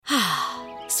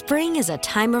Spring is a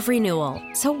time of renewal,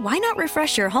 so why not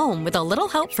refresh your home with a little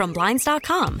help from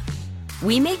Blinds.com?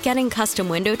 We make getting custom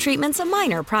window treatments a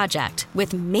minor project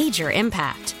with major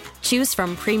impact. Choose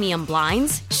from premium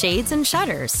blinds, shades, and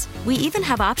shutters. We even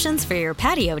have options for your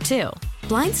patio, too.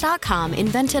 Blinds.com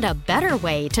invented a better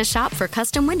way to shop for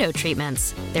custom window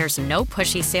treatments. There's no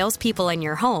pushy salespeople in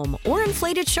your home or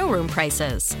inflated showroom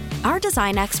prices. Our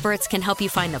design experts can help you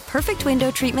find the perfect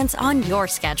window treatments on your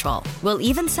schedule. We'll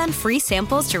even send free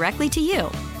samples directly to you.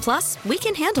 Plus, we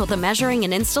can handle the measuring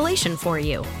and installation for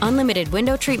you. Unlimited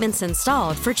window treatments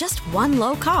installed for just one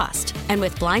low cost. And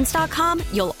with Blinds.com,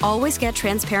 you'll always get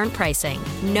transparent pricing.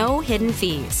 No hidden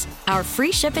fees. Our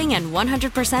free shipping and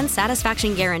 100%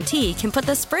 satisfaction guarantee can put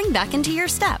the spring back into your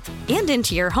step and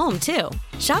into your home, too.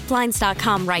 Shop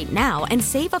Blinds.com right now and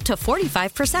save up to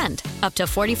 45%. Up to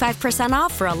 45%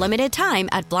 off for a limited time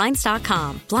at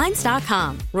Blinds.com.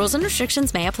 Blinds.com. Rules and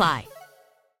restrictions may apply.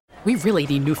 We really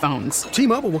need new phones.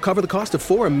 T-Mobile will cover the cost of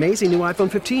 4 amazing new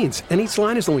iPhone 15s, and each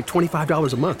line is only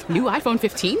 $25 a month. New iPhone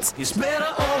 15s? It's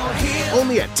better over here.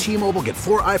 Only at T-Mobile, get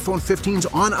 4 iPhone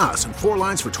 15s on us and 4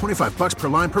 lines for $25 per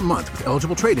line per month with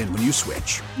eligible trade-in when you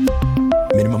switch.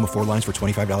 Minimum of 4 lines for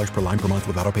 $25 per line per month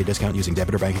with autopay discount using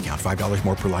debit or bank account. $5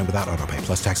 more per line without autopay,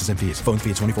 plus taxes and fees. Phone fee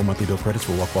at 24 monthly bill credits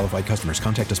for well-qualified customers.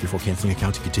 Contact us before canceling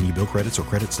account to continue bill credits or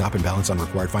credit stop and balance on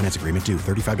required finance agreement due.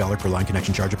 $35 per line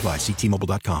connection charge applies. See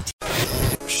T-Mobile.com.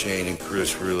 Shane and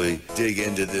Chris really dig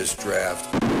into this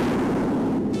draft.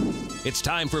 It's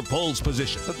time for Poll's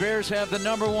Position. The Bears have the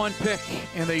number 1 pick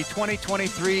in the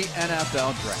 2023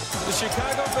 NFL Draft. The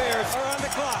Chicago Bears are on the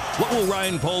clock. What will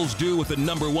Ryan Poles do with the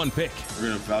number 1 pick? We're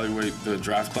going to evaluate the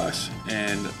draft class,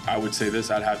 and I would say this,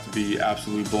 I'd have to be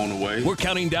absolutely blown away. We're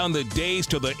counting down the days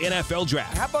to the NFL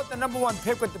Draft. How about the number 1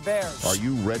 pick with the Bears? Are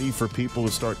you ready for people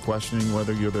to start questioning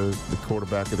whether you're the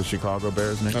quarterback of the Chicago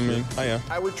Bears next year? I am.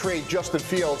 I would trade Justin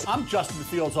Fields. I'm Justin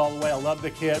Fields all the way. I love the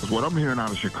kid. What I'm hearing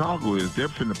out of Chicago is they're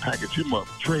finna package him up,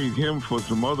 trade him for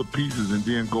some other pieces, and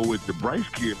then go with the Bryce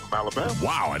kid from Alabama.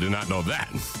 Wow, I did not know that.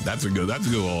 That's a good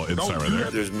little insight right there.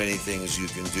 There's many things you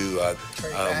can do.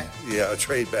 A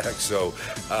trade back. So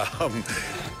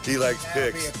he likes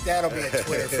picks. That'll be a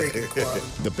Twitter freaking quote.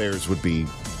 The Bears would be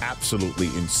absolutely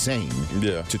insane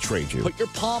to trade you. Put your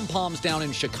pom-poms down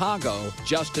in Chicago,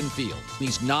 Justin Fields.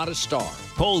 He's not a star.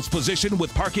 Poll's Position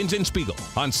with Parkins and Spiegel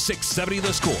on 670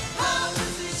 The Score.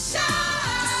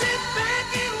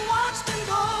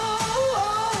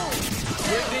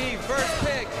 First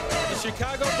pick, the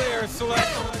Chicago Bears select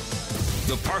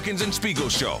The Parkins and Spiegel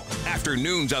Show,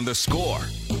 afternoons on The Score.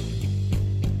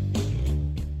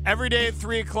 Every day at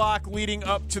 3 o'clock leading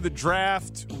up to the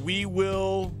draft, we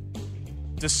will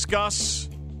discuss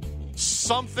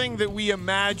something that we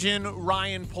imagine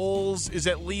Ryan Poles is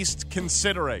at least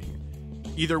considering,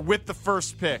 either with the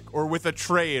first pick or with a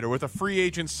trade or with a free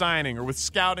agent signing or with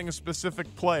scouting a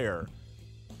specific player.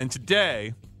 And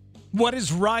today... What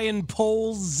is Ryan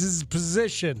Poles'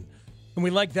 position? And we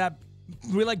like that.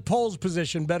 We like Poles'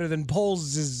 position better than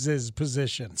Poles'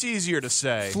 position. It's easier to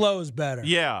say. Flows better.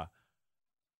 Yeah.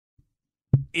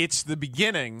 It's the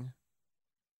beginning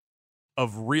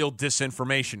of real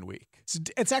disinformation week.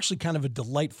 It's actually kind of a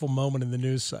delightful moment in the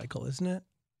news cycle, isn't it?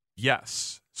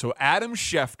 Yes. So Adam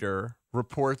Schefter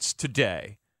reports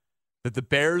today that the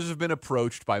Bears have been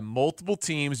approached by multiple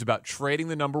teams about trading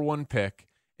the number 1 pick.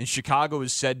 And Chicago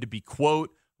is said to be, quote,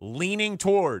 leaning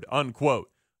toward, unquote,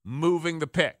 moving the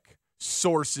pick.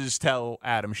 Sources tell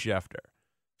Adam Schefter.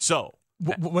 So.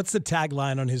 What's the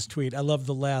tagline on his tweet? I love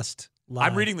the last line.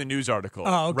 I'm reading the news article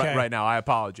right now. I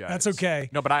apologize. That's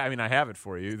okay. No, but I have it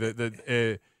for you.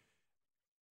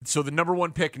 So the number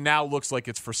 1 pick now looks like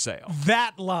it's for sale.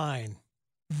 That line,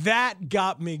 that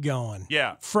got me going.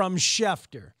 Yeah. From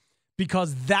Schefter.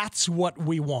 Because that's what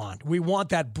we want. We want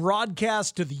that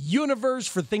broadcast to the universe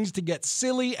for things to get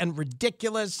silly and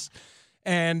ridiculous.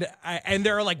 And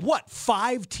there are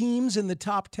 5 teams in the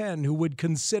top 10 who would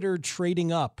consider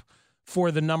trading up for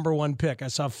the number 1 pick. I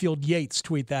saw Field Yates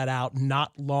tweet that out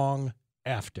not long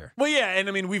after. Well, yeah,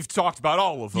 and we've talked about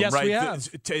all of them, yes, right? We have.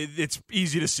 It's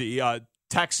easy to see.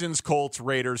 Texans, Colts,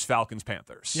 Raiders, Falcons,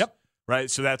 Panthers. Yep. Right?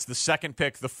 So that's the 2nd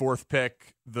pick, the 4th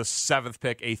pick, the 7th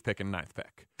pick, 8th pick, and 9th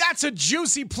pick. That's a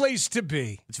juicy place to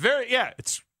be. It's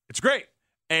it's great.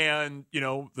 And,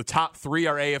 the top 3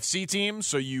 are AFC teams,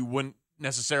 so you wouldn't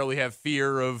necessarily have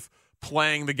fear of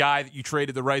playing the guy that you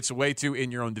traded the rights away to in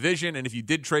your own division. And if you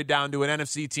did trade down to an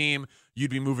NFC team,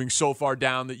 you'd be moving so far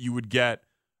down that you would get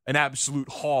an absolute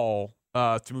haul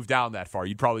to move down that far.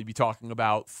 You'd probably be talking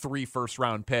about 3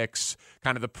 first-round picks,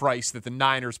 kind of the price that the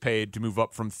Niners paid to move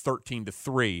up from 13 to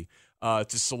 3.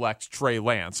 to select Trey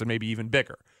Lance, and maybe even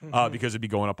bigger because it'd be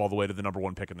going up all the way to the number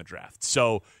 1 pick in the draft.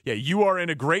 So, yeah, you are in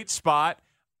a great spot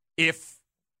if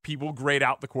people grade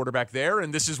out the quarterback there,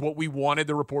 and this is what we wanted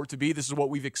the report to be. This is what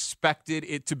we've expected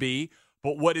it to be.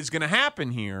 But what is going to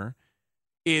happen here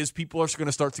is people are going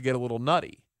to start to get a little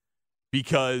nutty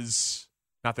because,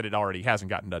 not that it already hasn't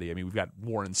gotten nutty. I mean, we've got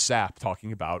Warren Sapp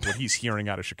talking about what he's hearing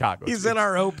out of Chicago. He's in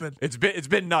our open. It's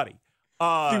been nutty.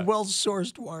 The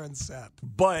well-sourced Warren Sapp.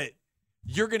 But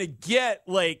you're going to get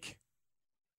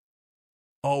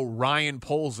Ryan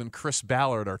Poles and Chris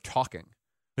Ballard are talking.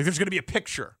 There's going to be a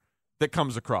picture that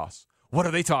comes across. What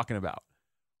are they talking about?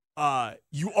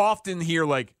 You often hear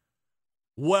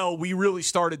well, we really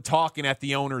started talking at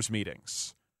the owners'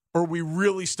 meetings, or we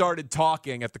really started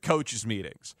talking at the coaches'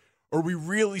 meetings, or we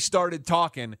really started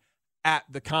talking at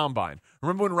the combine.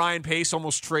 Remember when Ryan Pace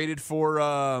almost traded for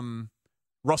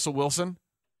Russell Wilson?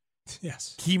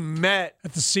 Yes. He met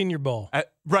at the Senior Bowl.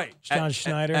 John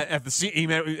Schneider. He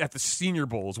met at the Senior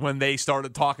Bowls when they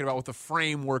started talking about what the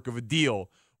framework of a deal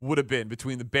would have been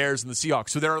between the Bears and the Seahawks.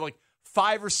 So there are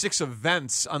 5 or 6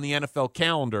 events on the NFL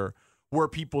calendar where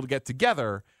people get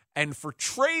together. And for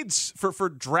trades, for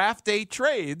draft day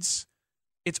trades,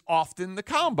 it's often the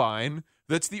combine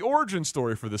that's the origin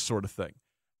story for this sort of thing.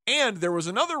 And there was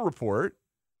another report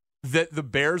that the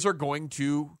Bears are going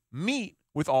to meet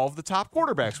with all of the top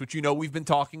quarterbacks, which we've been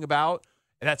talking about.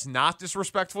 And that's not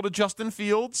disrespectful to Justin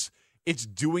Fields. It's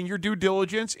doing your due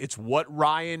diligence. It's what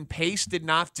Ryan Pace did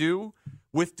not do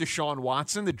with Deshaun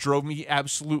Watson that drove me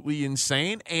absolutely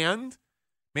insane. And,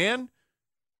 man,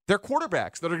 they're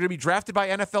quarterbacks that are going to be drafted by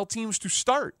NFL teams to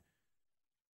start.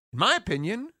 In my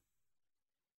opinion,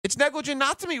 it's negligent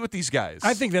not to meet with these guys.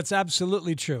 I think that's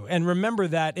absolutely true. And remember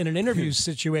that in an interview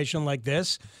situation like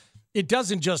this, it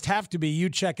doesn't just have to be you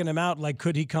checking him out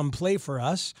could he come play for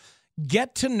us?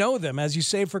 Get to know them, as you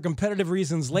say, for competitive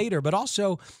reasons later, but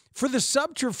also for the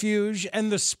subterfuge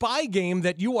and the spy game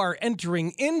that you are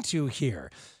entering into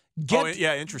here.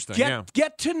 Interesting.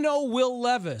 Get to know Will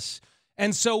Levis.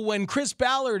 And so when Chris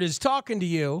Ballard is talking to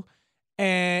you,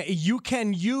 you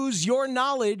can use your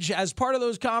knowledge as part of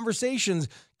those conversations.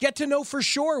 Get to know for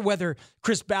sure whether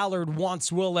Chris Ballard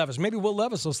wants Will Levis. Maybe Will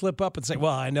Levis will slip up and say,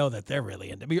 well, I know that they're really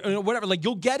into me. Whatever.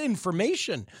 You'll get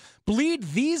information. Bleed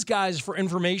these guys for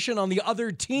information on the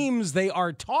other teams they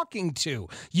are talking to.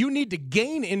 You need to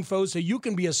gain info so you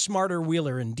can be a smarter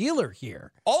wheeler and dealer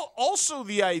here. Also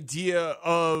the idea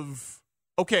of,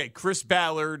 okay, Chris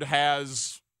Ballard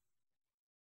has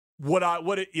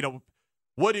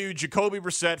what do Jacoby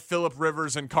Brissett, Phillip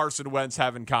Rivers, and Carson Wentz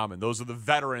have in common? Those are the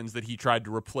veterans that he tried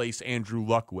to replace Andrew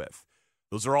Luck with.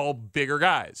 Those are all bigger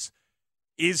guys.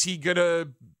 Is he going to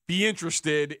be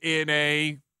interested in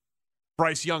a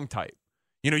Bryce Young type?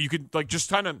 You could just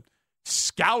kind of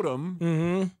scout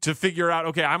him to figure out,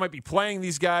 okay, I might be playing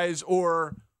these guys,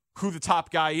 or who the top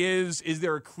guy is. Is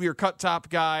there a clear-cut top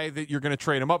guy that you're going to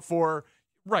trade him up for?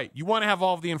 Right. You want to have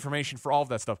all of the information for all of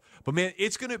that stuff. But, man,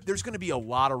 there's going to be a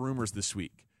lot of rumors this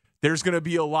week. There's going to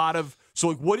be a lot of –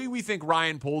 so, what do we think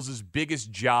Ryan Poles' biggest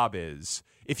job is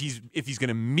if he's going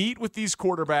to meet with these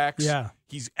quarterbacks? Yeah.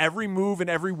 He's every move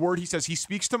and every word he says. He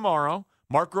speaks tomorrow.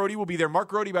 Mark Grody will be there. Mark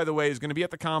Grody, by the way, is going to be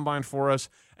at the Combine for us,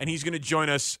 and he's going to join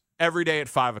us every day at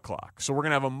 5 o'clock. So we're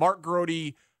going to have a Mark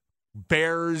Grody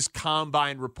Bears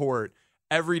Combine report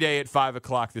every day at 5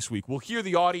 o'clock this week. We'll hear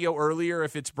the audio earlier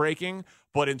if it's breaking,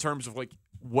 but in terms of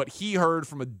what he heard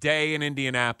from a day in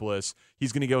Indianapolis,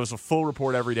 he's going to give us a full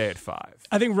report every day at 5.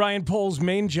 I think Ryan Poles'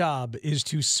 main job is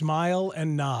to smile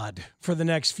and nod for the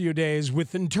next few days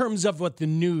in terms of what the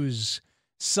news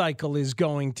cycle is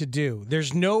going to do.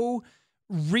 There's no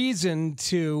reason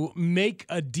to make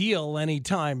a deal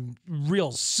anytime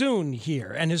real soon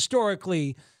here. And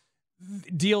historically,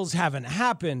 deals haven't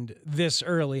happened this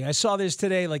early. I saw this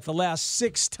today, the last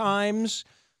 6 times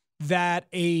that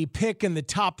a pick in the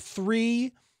top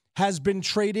 3 has been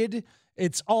traded,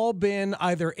 it's all been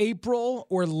either April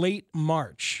or late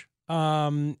March.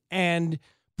 And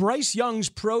Bryce Young's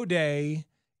pro day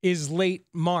is late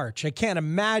March. I can't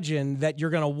imagine that you're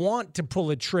going to want to pull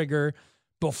a trigger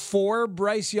before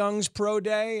Bryce Young's pro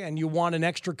day and you want an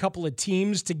extra couple of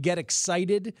teams to get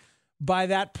excited by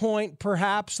that point,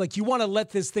 perhaps. You want to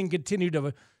let this thing continue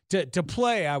to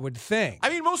play, I would think. I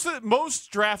mean,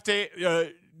 most draft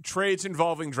day trades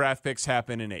involving draft picks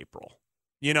happen in April.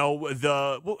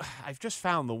 I've just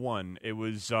found the one. It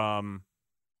was the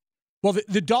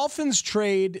Dolphins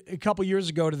trade a couple years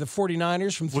ago to the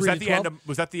 49ers from 3 to 12.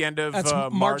 Was that the end of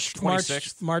March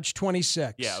 26th? March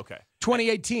 26th. Yeah, okay.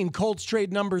 2018 Colts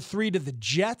trade number 3 to the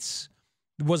Jets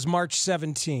was March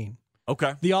 17.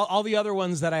 Okay. All the other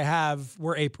ones that I have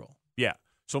were April. Yeah.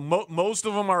 So most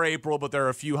of them are April, but there are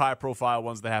a few high-profile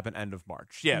ones that happen end of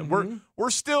March. Yeah, we're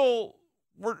still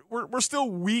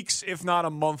weeks, if not a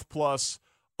month plus,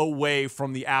 away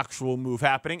from the actual move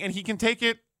happening, and he can take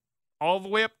it all the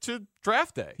way up to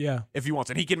draft day if he wants.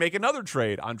 And he can make another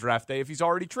trade on draft day if he's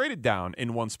already traded down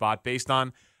in one spot based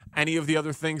on any of the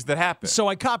other things that happen. So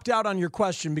I copped out on your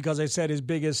question because I said his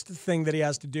biggest thing that he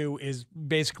has to do is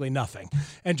basically nothing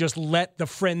and just let the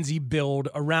frenzy build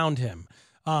around him.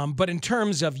 But in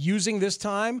terms of using this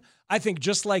time, I think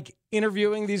just like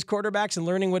interviewing these quarterbacks and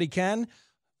learning what he can,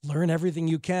 learn everything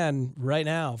you can right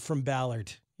now from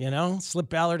Ballard. You know, slip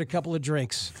Ballard a couple of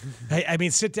drinks. I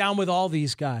mean, sit down with all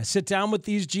these guys. Sit down with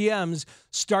these GMs.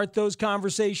 Start those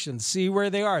conversations. See where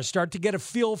they are. Start to get a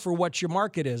feel for what your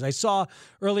market is. I saw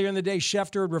earlier in the day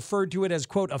Schefter had referred to it as,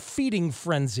 quote, a feeding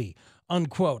frenzy,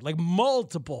 unquote. Like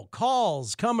multiple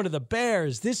calls coming to the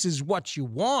Bears. This is what you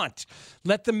want.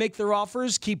 Let them make their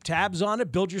offers. Keep tabs on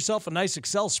it. Build yourself a nice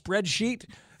Excel spreadsheet.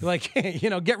 Like,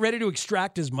 you know, get ready to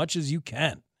extract as much as you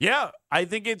can. Yeah, I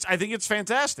think it's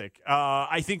fantastic.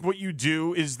 I think what you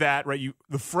do is that, right,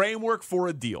 the framework for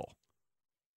a deal.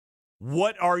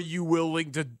 What are you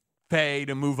willing to pay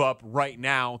to move up right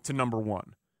now to number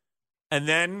one? And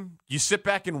then you sit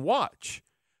back and watch.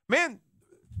 Man,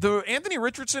 the Anthony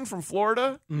Richardson from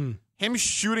Florida, him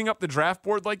shooting up the draft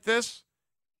board like this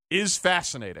is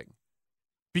fascinating.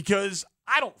 Because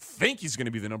I don't think he's going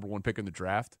to be the number one pick in the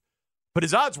draft. But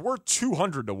his odds were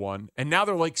 200-1, and now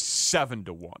they're like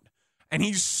 7-1. And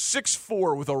he's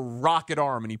 6'4" with a rocket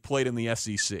arm, and he played in the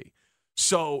SEC.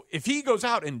 So if he goes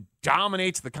out and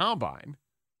dominates the combine,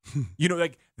 you know,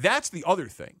 like that's the other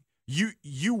thing.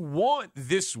 You want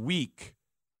this week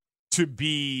to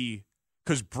be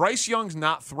because Bryce Young's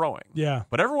not throwing. Yeah.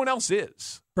 But everyone else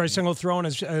is. Bryce Young will throw in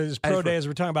his pro day as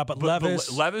we're talking about, but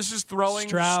Levis is throwing,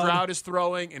 Stroud is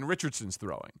throwing, and Richardson's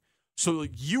throwing. So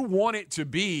like, you want it to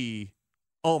be,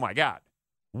 oh my God,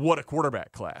 what a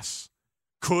quarterback class.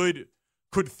 Could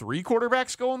 3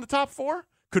 quarterbacks go in the top 4?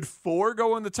 Could 4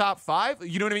 go in the top 5?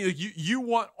 You know what I mean? Like you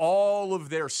want all of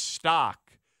their stock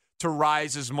to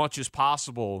rise as much as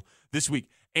possible this week.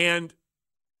 And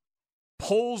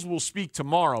polls will speak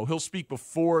tomorrow. He'll speak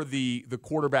before the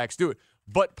quarterbacks do it.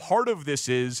 But part of this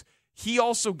is he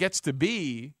also gets to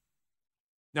be,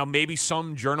 now maybe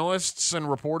some journalists and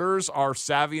reporters are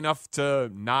savvy enough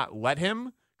to not let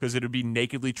him because it would be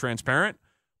nakedly transparent,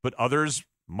 but others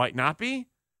might not be.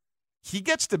 He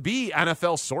gets to be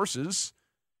NFL sources.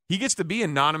 He gets to be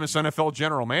anonymous NFL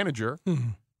general manager.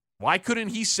 Why couldn't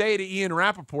he say to Ian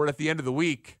Rappaport at the end of the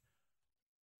week,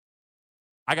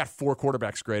 I got 4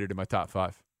 quarterbacks graded in my top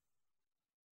 5.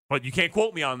 But you can't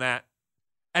quote me on that.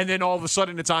 And then all of a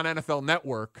sudden it's on NFL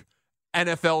Network.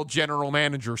 NFL general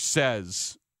manager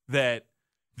says that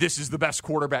this is the best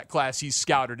quarterback class he's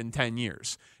scouted in 10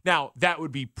 years. Now, that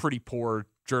would be pretty poor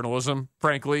journalism,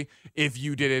 frankly, if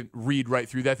you didn't read right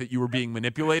through that you were being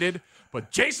manipulated. But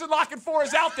Jason La Canfora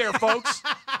is out there, folks.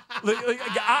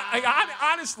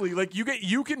 Honestly, like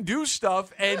you can do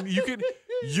stuff and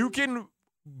you can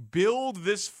build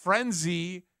this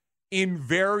frenzy in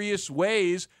various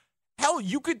ways. Hell,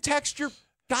 you could text your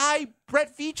guy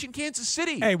Brett Veach in Kansas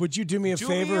City. Hey, would you do me a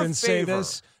favor and say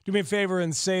this? Do me a favor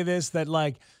and say this, that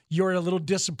like you're a little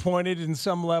disappointed in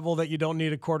some level that you don't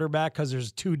need a quarterback because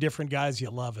there's 2 different guys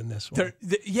you love in this one.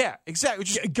 Yeah, exactly.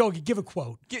 Just go give a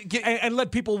quote and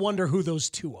let people wonder who those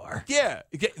 2 are. Yeah,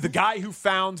 the guy who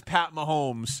found Pat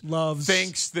Mahomes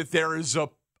thinks that there is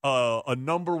a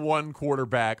number 1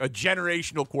 quarterback, a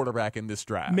generational quarterback in this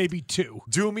draft. Maybe 2.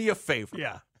 Do me a favor.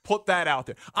 Yeah. Put that out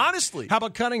there. Honestly. How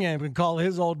about Cunningham and call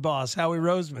his old boss, Howie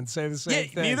Roseman, say the same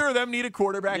thing? Neither of them need a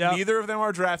quarterback. Yep. Neither of them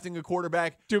are drafting a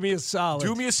quarterback. Do me a solid.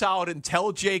 Do me a solid and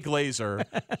tell Jay Glazer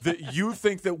that you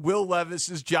think that Will Levis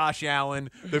is Josh Allen,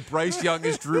 that Bryce Young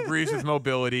is Drew Brees with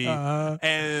mobility,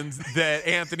 and that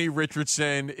Anthony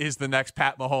Richardson is the next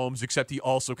Pat Mahomes, except he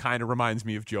also kind of reminds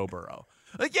me of Joe Burrow.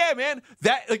 Like, yeah, man,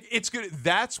 it's good.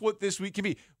 That's what this week can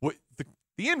be. What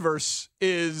the inverse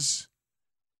is.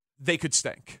 They could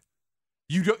stink.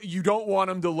 You don't want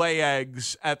them to lay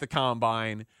eggs at the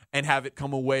combine and have it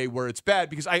come away where it's bad.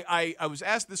 Because I was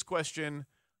asked this question,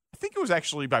 I think it was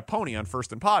actually by Pony on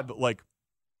First and Pod, but like,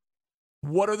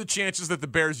 what are the chances that the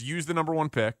Bears use the number 1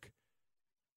 pick?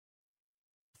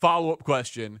 Follow-up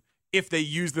question, if they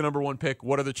use the number 1 pick,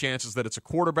 what are the chances that it's a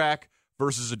quarterback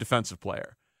versus a defensive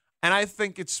player? And I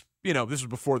think it's, this was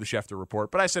before the Schefter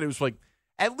report, but I said it was like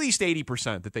at least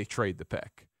 80% that they trade the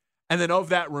pick. And then of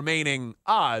that remaining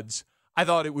odds, I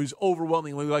thought it was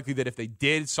overwhelmingly likely that if they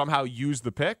did somehow use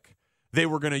the pick, they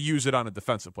were going to use it on a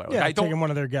defensive player. Yeah, taking one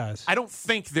of their guys. I don't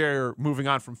think they're moving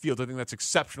on from Fields. I think that's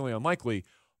exceptionally unlikely.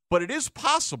 But it is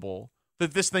possible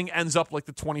that this thing ends up like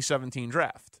the 2017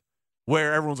 draft,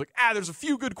 where everyone's like, there's a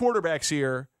few good quarterbacks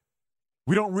here.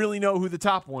 We don't really know who the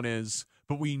top one is,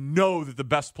 but we know that the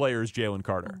best player is Jalen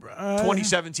Carter.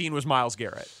 2017 was Myles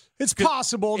Garrett. It's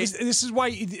possible. This is why,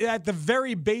 at the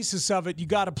very basis of it, you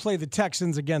got to play the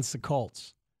Texans against the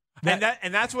Colts. And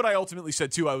that's what I ultimately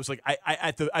said too. I was like,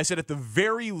 I said at the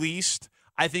very least,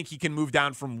 I think he can move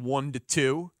down from 1 to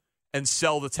 2 and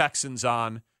sell the Texans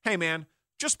on, hey man,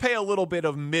 just pay a little bit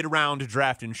of mid-round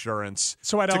draft insurance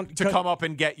so I don't to come up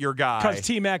and get your guy. Because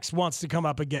Team X wants to come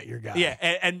up and get your guy. Yeah,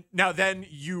 and now then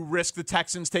you risk the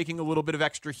Texans taking a little bit of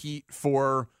extra heat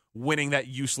for winning that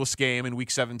useless game in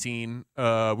Week 18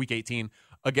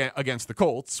 against the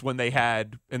Colts when they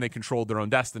controlled their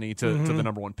own destiny to the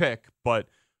number 1 pick. But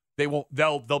they won't.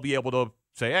 They'll be able to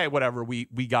say, hey, whatever, we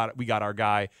got our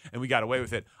guy and we got away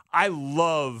with it. I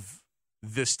love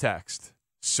this text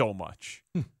so much.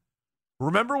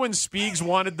 Remember when Speegs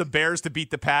wanted the Bears to beat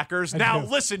the Packers? Now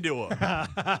listen to him.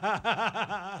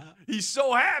 He's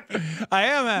so happy. I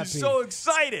am happy. He's so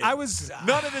excited.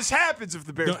 None of this happens if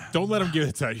the Bears. Don't let him give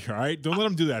it to you, all right? Don't let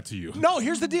him do that to you. No,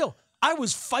 here's the deal. I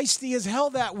was feisty as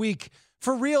hell that week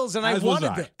for reals, and I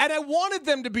wanted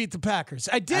them to beat the Packers.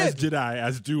 I did.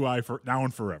 As do I for now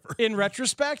and forever. In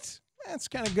retrospect, it's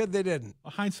kind of good they didn't.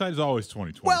 Hindsight is always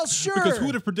 20/20. Well, sure. Because who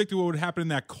would have predicted what would happen in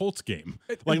that Colts game?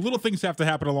 Like, little things have to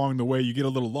happen along the way. You get a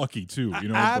little lucky, too. You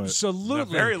know.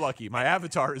 Absolutely. Very lucky. My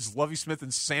avatar is Lovie Smith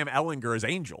and Sam Ellinger as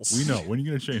angels. We know. When are you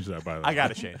going to change that, by the way? I got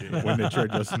to change it. When they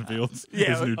trade Justin Fields,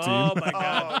 his new team. Oh, my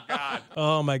God.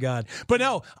 Oh, my God. But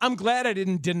no, I'm glad I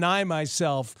didn't deny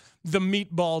myself the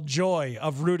meatball joy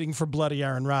of rooting for bloody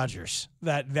Aaron Rodgers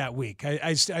that week.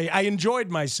 I enjoyed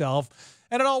myself,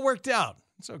 and it all worked out.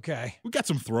 It's okay. We got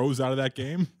some throws out of that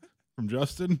game from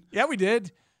Justin. Yeah, we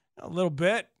did. A little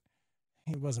bit.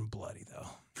 He wasn't bloody, though.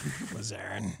 Was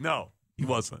Aaron? No, he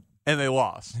wasn't. And they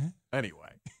lost. Anyway.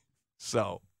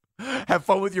 So, have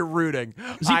fun with your rooting.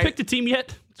 Has he picked a team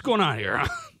yet? What's going on here?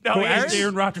 No, he's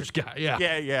Aaron Rodgers guy. Yeah.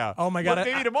 Yeah. Oh, my God. But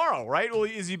maybe tomorrow, right? Well,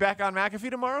 is he back on McAfee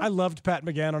tomorrow? I loved Pat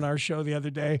McGann on our show the other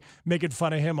day, making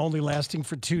fun of him only lasting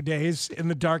for 2 days in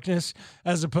the darkness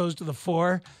as opposed to the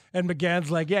 4. And McGann's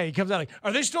like, he comes out like,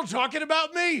 are they still talking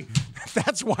about me?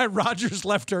 That's why Rodgers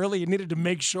left early. He needed to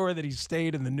make sure that he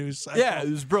stayed in the news cycle. Yeah, it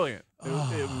was brilliant.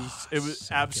 It was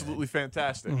so absolutely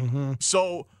fantastic. Mm-hmm.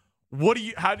 So,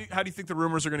 how do you think the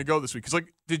rumors are going to go this week? Because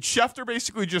did Schefter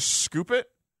basically just scoop it?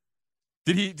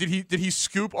 Did he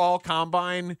scoop all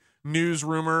combine news,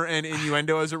 rumor, and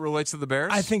innuendo as it relates to the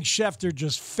Bears? I think Schefter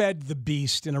just fed the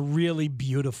beast in a really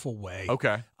beautiful way.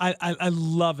 Okay, I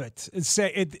love it.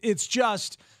 It's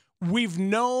just we've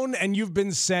known, and you've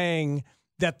been saying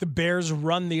that the Bears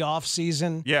run the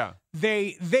offseason. Yeah,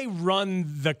 they run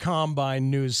the combine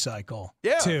news cycle.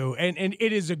 Yeah, too, and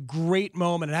it is a great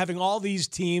moment. And having all these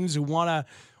teams who want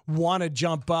to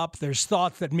jump up. There's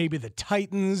thoughts that maybe the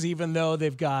Titans, even though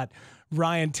they've got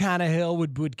Ryan Tannehill,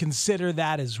 would consider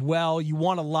that as well. You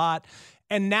want a lot.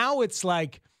 And now it's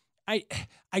like, I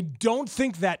don't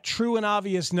think that true and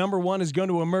obvious number 1 is going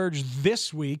to emerge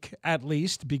this week, at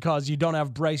least, because you don't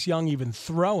have Bryce Young even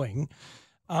throwing.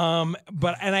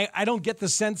 But I don't get the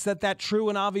sense that true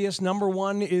and obvious number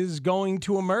 1 is going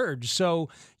to emerge. So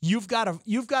you've got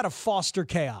to foster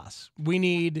chaos. We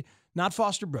need not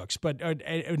Foster Brooks, but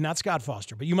not Scott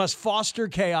Foster, but you must foster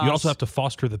chaos. You also have to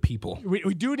foster the people.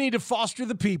 We do need to foster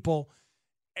the people,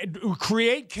 and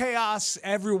create chaos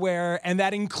everywhere, and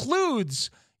that includes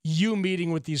you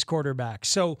meeting with these quarterbacks.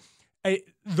 So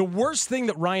the worst thing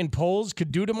that Ryan Poles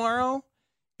could do tomorrow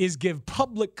is give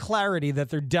public clarity that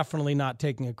they're definitely not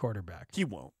taking a quarterback. He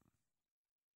won't.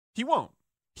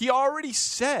 He already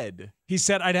said. He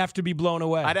said, I'd have to be blown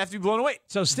away. I'd have to be blown away.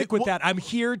 So stick with that. I'm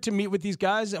here to meet with these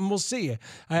guys, and we'll see.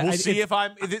 We'll see if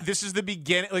this is the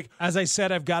beginning. As I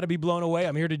said, I've got to be blown away.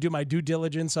 I'm here to do my due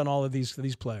diligence on all of these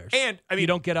players. And, you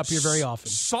don't get up here very often.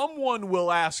 Someone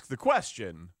will ask the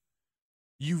question.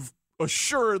 You've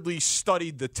assuredly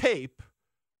studied the tape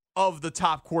of the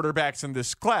top quarterbacks in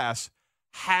this class.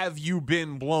 Have you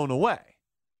been blown away?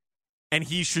 And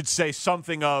he should say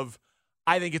something of,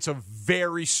 I think it's a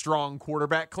very strong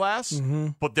quarterback class,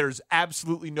 but there's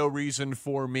absolutely no reason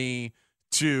for me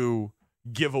to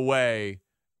give away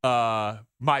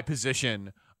my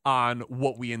position on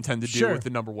what we intend to do with the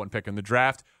number 1 pick in the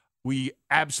draft. We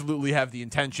absolutely have the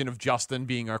intention of Justin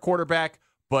being our quarterback,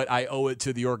 but I owe it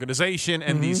to the organization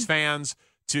and these fans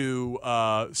to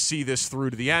see this through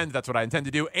to the end. That's what I intend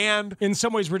to do. And in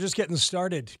some ways, we're just getting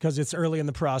started because it's early in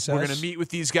the process. We're going to meet with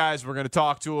these guys. We're going to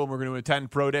talk to them. We're going to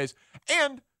attend pro days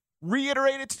and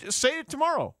reiterate it. Say it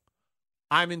tomorrow.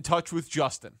 I'm in touch with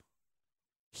Justin.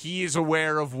 He is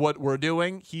aware of what we're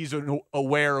doing. He's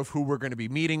aware of who we're going to be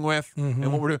meeting with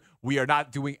and what we're doing. We are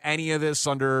not doing any of this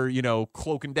under,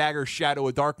 cloak and dagger, shadow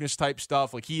of darkness type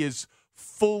stuff. Like, he is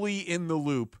fully in the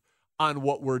loop on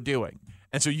what we're doing.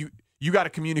 And so you got to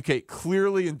communicate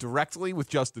clearly and directly with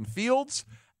Justin Fields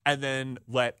and then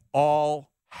let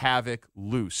all havoc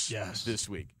loose this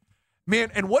week.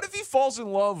 Man, and what if he falls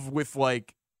in love with,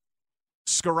 like,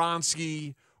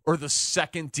 Skoronski or the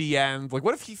second D end? Like,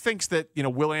 what if he thinks that,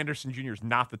 Will Anderson Jr. is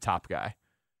not the top guy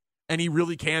and he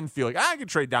really can feel like, I can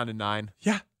trade down to 9.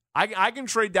 Yeah. I can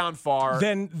trade down far.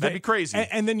 That'd be crazy.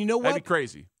 And then you know what? That'd be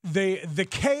crazy. The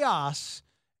chaos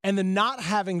and the not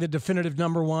having the definitive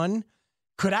number 1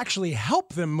 could actually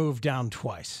help them move down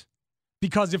twice.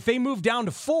 Because if they move down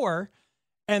to 4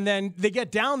 and then they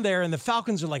get down there and the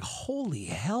Falcons are like, holy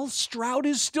hell, Stroud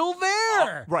is still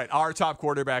there. Right. Our top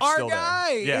quarterback's still there. Our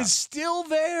guy is still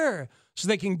there. So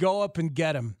they can go up and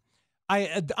get him.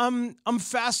 I'm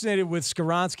fascinated with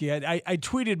Skoronski. I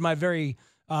tweeted my very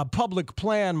public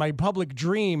plan, my public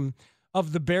dream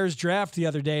of the Bears draft the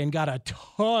other day and got a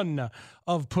ton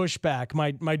of pushback.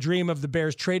 My dream of the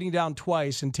Bears trading down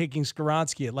twice and taking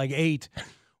Skoronski at like 8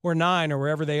 or 9 or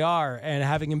wherever they are and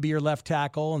having him be your left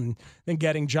tackle and then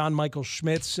getting John Michael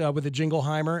Schmitz with a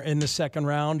Jingleheimer in the second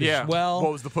round as well.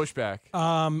 What was the pushback?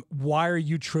 Why are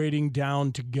you trading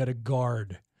down to get a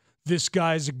guard? This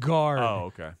guy's a guard.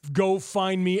 Oh, okay. Go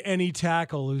find me any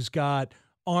tackle who's got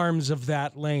arms of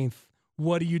that length.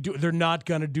 What do you do? They're not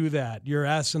going to do that. You're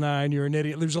asinine. You're an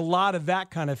idiot. There's a lot of that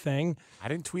kind of thing. I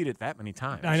didn't tweet it that many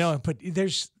times. I know, but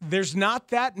there's not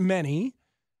that many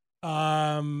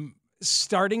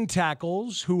starting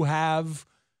tackles who have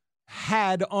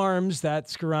had arms that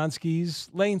Skoronski's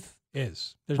length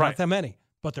is. There's not that many,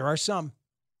 but there are some.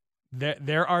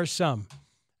 There are some.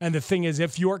 And the thing is,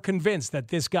 if you're convinced that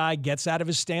this guy gets out of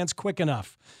his stance quick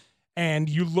enough and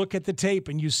you look at the tape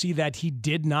and you see that he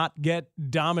did not get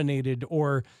dominated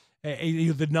or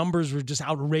the numbers were just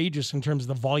outrageous in terms of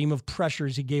the volume of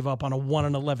pressures he gave up on a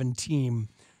 1-11 team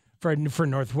for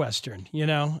Northwestern,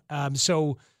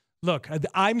 So, look,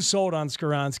 I'm sold on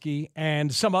Skoronski,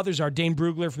 and some others are. Dane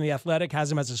Brugler from The Athletic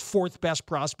has him as his 4th best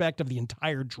prospect of the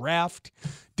entire draft,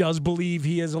 does believe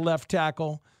he is a left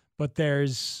tackle. But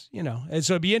there's, and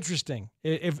so it'd be interesting.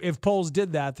 If Poles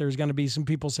did that, there's going to be some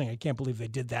people saying, I can't believe they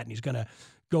did that. And he's going to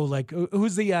go like,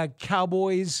 who's the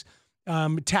Cowboys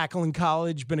tackle in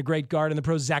college, been a great guard in the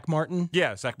pros, Zach Martin?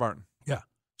 Yeah, Zach Martin. Yeah.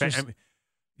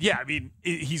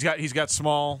 He's got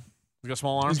small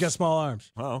arms. He's got small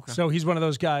arms. Oh, okay. So he's one of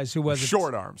those guys who was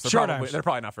short arms. They're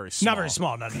probably not very small. Not very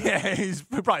small. No. Yeah, he's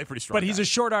probably pretty strong. But he's a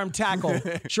short arm tackle.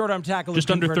 Just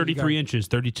under 33 inches,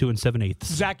 32 7/8.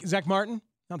 Zach Martin?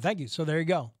 Oh, thank you. So there you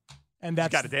go. And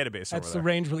that's he's got a database. That's over the there.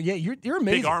 range. Yeah, you're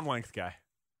amazing. Big arm length guy.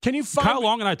 Can you find Kyle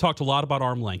Long and I talked a lot about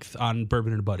arm length on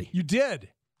Bourbon and a Buddy. You did.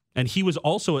 And he was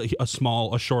also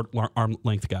a short arm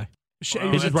length guy.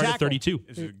 His is right at 32.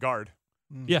 He's a guard.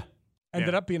 Yeah.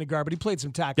 Ended up being a guard, but he played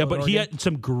some tackle. Yeah, but he had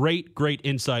some great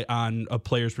insight on a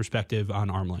player's perspective on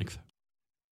arm length.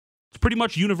 It's pretty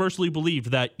much universally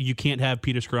believed that you can't have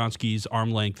Peter Skoronski's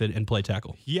arm length and play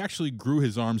tackle. He actually grew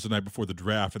his arms the night before the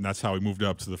draft, and that's how he moved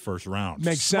up to the first round.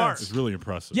 Makes sense. It's really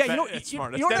impressive. Yeah, it's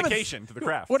smart. It's dedication to the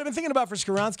craft. What I've been thinking about for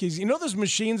Skoronski is, those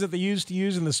machines that they used to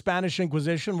use in the Spanish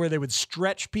Inquisition where they would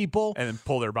stretch people and then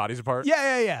pull their bodies apart?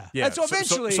 Yeah. And so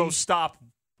eventually... So stop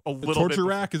a little torture bit.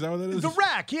 Rack, is that what that is? The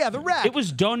rack, the rack. It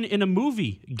was done in a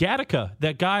movie, Gattaca.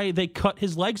 That guy, they cut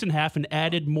his legs in half and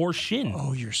added more shin.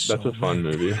 Oh, you're so That's a fun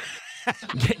movie.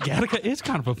 Gattaca is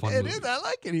kind of a fun movie. It is. I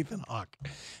like it, Ethan Hawke.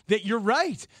 You're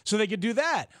right. So they could do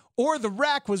that. Or the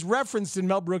rack was referenced in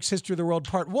Mel Brooks' History of the World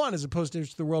Part 1 as opposed to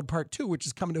History of the World Part 2, which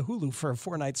is coming to Hulu for a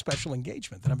 4-night special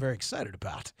engagement that I'm very excited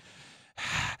about.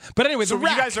 But anyway, so the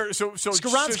rack. You guys are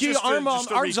Skoronski,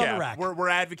 arms on the rack. We're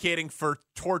advocating for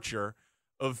torture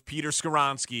of Peter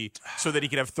Skoronski so that he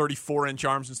could have 34-inch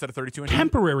arms instead of 32-inch.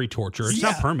 Temporary torture. It's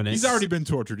not permanent. He's already been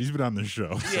tortured. He's been on this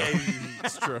show. Yeah,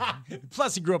 it's true.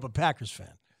 Plus, he grew up a Packers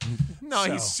fan. No,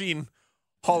 he's seen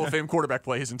Hall of Fame quarterback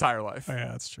play his entire life. Yeah,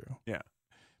 that's true. Yeah.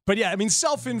 But yeah,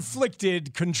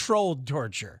 self-inflicted, controlled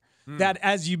torture that,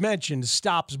 as you mentioned,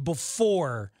 stops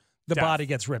before the body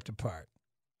gets ripped apart.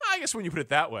 I guess when you put it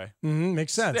that way.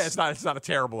 Makes sense. Yeah, it's not a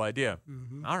terrible idea.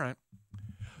 All right.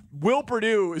 Will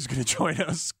Perdue is going to join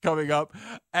us coming up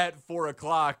at 4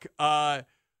 o'clock.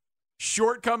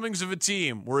 Shortcomings of a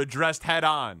team were addressed head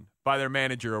on by their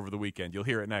manager over the weekend. You'll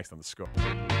hear it next on The Score.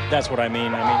 That's what I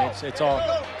mean. It's all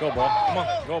go ball. Come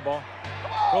on, go ball.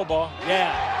 Go ball.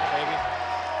 Yeah,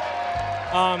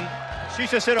 baby. She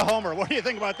just hit a homer. What do you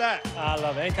think about that? I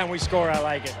love it. Anytime we score, I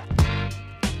like it.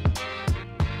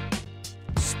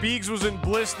 Speegs was in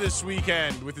bliss this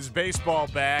weekend with his baseball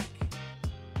back.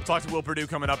 We'll talk to Will Perdue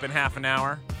coming up in half an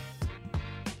hour.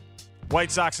 White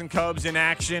Sox and Cubs in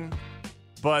action.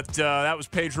 But that was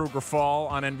Pedro Grifol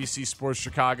on NBC Sports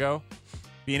Chicago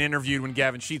being interviewed when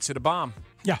Gavin Sheets hit a bomb.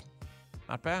 Yeah.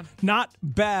 Not bad. Not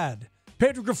bad.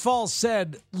 Pedro Grifol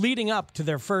said leading up to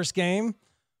their first game,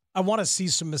 I want to see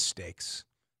some mistakes.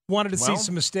 Wanted to see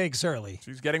some mistakes early.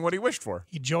 He's getting what he wished for.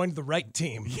 He joined the right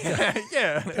team. Yeah.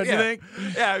 Don't you think?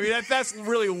 Yeah, I mean, that's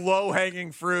really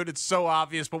low-hanging fruit. It's so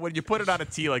obvious. But when you put it on a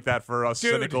tee like that for us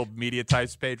cynical media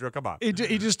types, Pedro, come on. He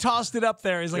just tossed it up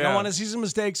there. He's like, I want to see some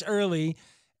mistakes early.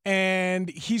 And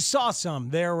he saw some.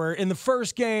 There were, in the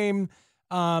first game,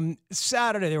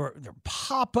 Saturday, there were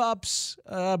pop-ups,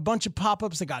 a bunch of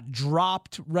pop-ups that got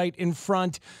dropped right in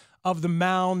front of the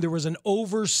mound. There was an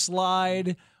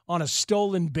overslide on a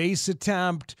stolen base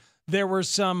attempt. There were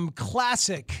some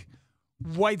classic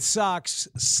White Sox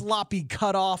sloppy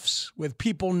cutoffs with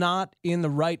people not in the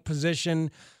right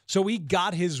position. So he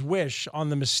got his wish on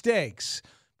the mistakes.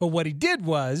 But what he did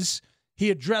was he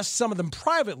addressed some of them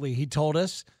privately, he told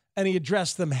us, and he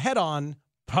addressed them head-on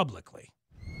publicly.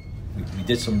 We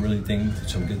did some good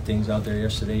things out there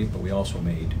yesterday, but we also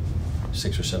made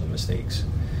 6 or 7 mistakes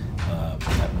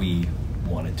that we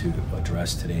wanted to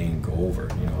address today and go over.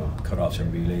 Cutoffs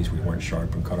and relays. We weren't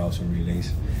sharp in cutoffs and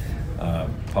relays.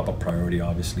 Pop-up priority,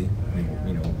 obviously.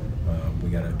 We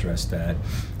got to address that.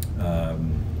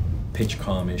 Pitch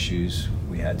comm issues.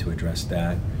 We had to address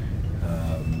that.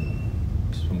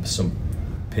 Some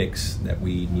picks that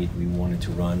we wanted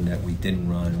to run that we didn't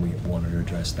run. We wanted to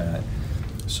address that.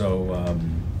 So,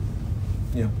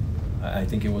 I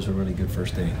think it was a really good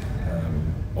first day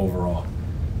overall.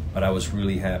 But I was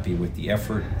really happy with the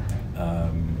effort, the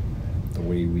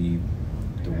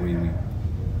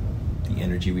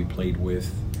energy we played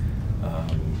with,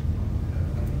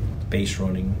 base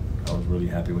running. I was really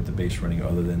happy with the base running,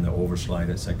 other than the overslide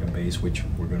at second base, which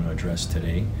we're going to address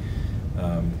today.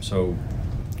 So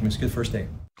it was a good first day.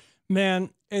 Man,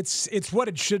 it's what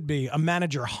it should be. A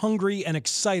manager hungry and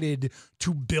excited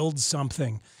to build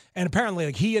something. And apparently,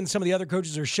 like, he and some of the other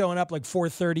coaches are showing up like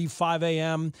 4:30, 5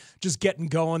 a.m., just getting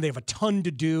going. They have a ton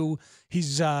to do.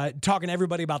 He's talking to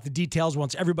everybody about the details,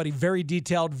 wants everybody very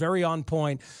detailed, very on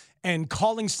point, and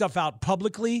calling stuff out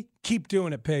publicly. Keep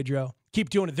doing it, Pedro. Keep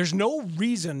doing it. There's no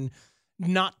reason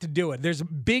not to do it. There's a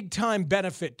big-time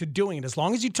benefit to doing it. As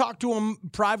long as you talk to him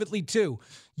privately, too,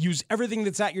 use everything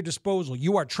that's at your disposal.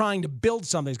 You are trying to build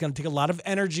something. It's going to take a lot of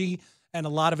energy and a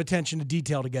lot of attention to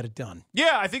detail to get it done.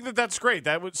 Yeah, I think that's great.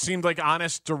 That seemed like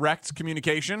honest, direct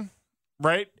communication,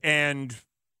 right? And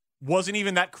wasn't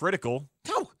even that critical.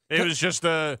 No. It was just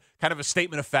a kind of a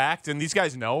statement of fact. And these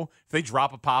guys know if they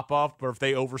drop a pop-up or if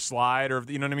they overslide, or,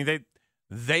 you know what I mean?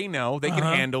 They know. They can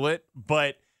handle it.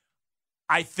 But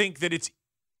I think that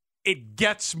it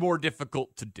gets more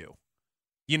difficult to do.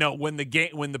 When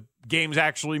the games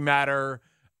actually matter,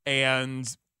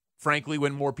 and frankly,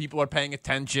 when more people are paying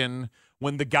attention,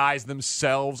 when the guys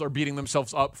themselves are beating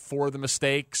themselves up for the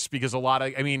mistakes, because a lot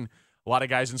of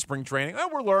guys in spring training,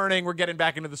 we're learning, we're getting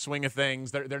back into the swing of things.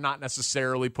 They're not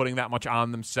necessarily putting that much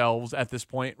on themselves at this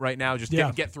point right now. Just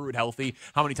get through it healthy.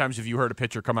 How many times have you heard a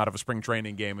pitcher come out of a spring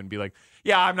training game and be like,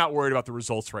 yeah, I'm not worried about the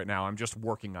results right now. I'm just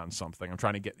working on something. I'm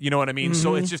trying to get, you know what I mean?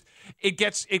 Mm-hmm. So it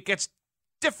gets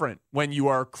different when you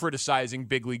are criticizing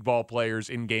big league ball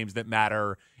players in games that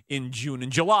matter in June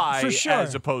and July, for sure,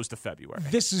 as opposed to February.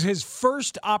 This is his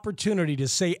first opportunity to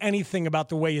say anything about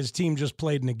the way his team just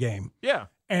played in a game. Yeah.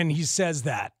 And he says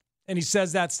that. And he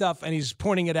says that stuff, and he's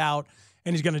pointing it out,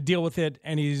 and he's going to deal with it,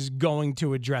 and he's going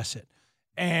to address it.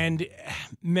 And,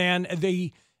 man,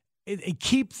 they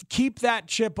keep that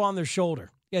chip on their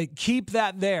shoulder. Yeah, keep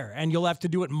that there, and you'll have to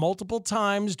do it multiple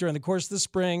times during the course of the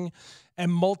spring and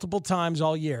multiple times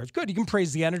all year. It's good. You can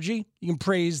praise the energy. You can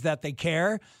praise that they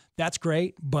care. That's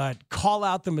great, but call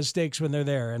out the mistakes when they're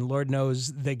there, and Lord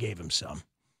knows they gave him some.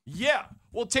 Yeah.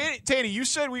 Well, Tanny, you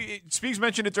said Speaks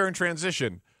mentioned it during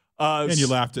transition. And you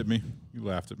laughed at me.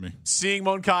 Seeing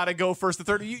Moncada go first to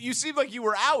third. You seemed like you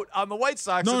were out on the White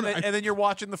Sox, and then you're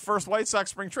watching the first White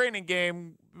Sox spring training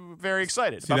game, very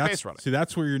excited about base running. See,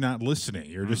 that's where you're not listening.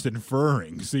 You're just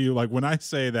inferring. See, like when I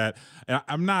say that,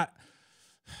 I'm not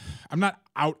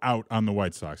out on the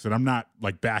White Sox, and I'm not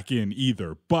like back in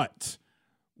either, but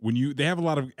they have a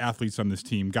lot of athletes on this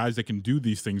team, guys that can do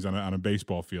these things on a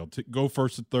baseball field. Go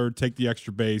first to third, take the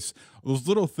extra base. Those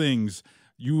little things,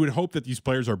 you would hope that these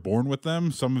players are born with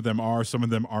them. Some of them are, some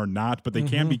of them are not, but they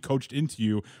can be coached into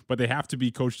you, but they have to be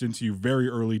coached into you very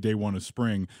early day one of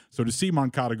spring. So to see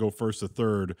Moncada go first to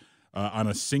third, on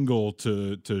a single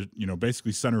to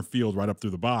basically center field right up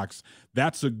through the box.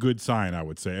 That's a good sign, I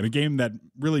would say. And a game that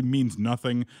really means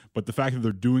nothing, but the fact that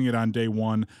they're doing it on day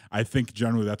one, I think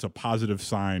generally that's a positive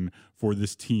sign for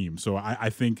this team. So I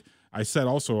think I said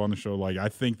also on the show, I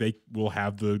think they will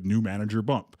have the new manager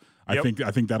bump. I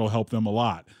think that'll help them a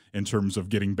lot in terms of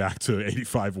getting back to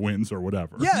 85 wins or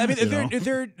whatever. Yeah, I mean,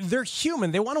 they're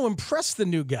human. They want to impress the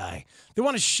new guy. They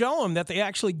want to show him that they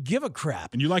actually give a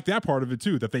crap. And you like that part of it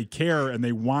too, that they care and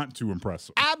they want to impress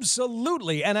him.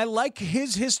 Absolutely. And I like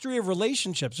his history of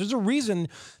relationships. There's a reason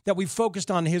that we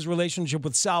focused on his relationship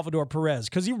with Salvador Perez,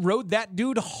 because he rode that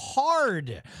dude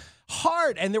hard.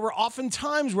 And there were often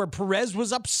times where Perez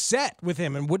was upset with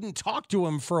him and wouldn't talk to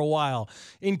him for a while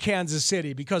in Kansas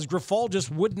City because Grifol just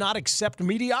would not accept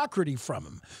mediocrity from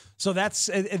him. So that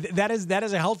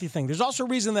is a healthy thing. There's also a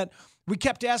reason that we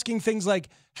kept asking things like,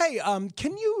 hey,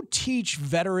 can you teach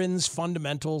veterans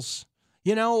fundamentals?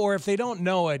 Or if they don't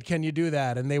know it, can you do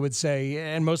that? And they would say,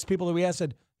 and most people that we asked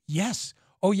said, yes.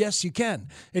 Oh, yes, you can.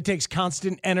 It takes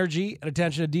constant energy and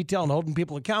attention to detail and holding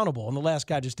people accountable. And the last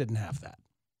guy just didn't have that.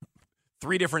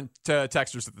 3 different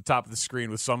texters at the top of the screen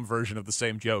with some version of the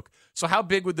same joke. So how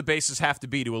big would the bases have to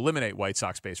be to eliminate White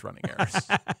Sox base running errors?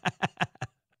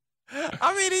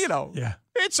 I mean, yeah,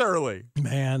 it's early.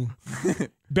 Man,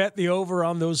 bet the over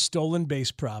on those stolen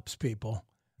base props, people.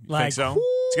 Think so?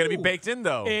 It's going to be baked in,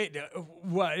 though.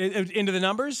 Into the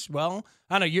numbers? Well,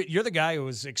 I know you're the guy who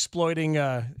was exploiting.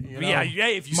 If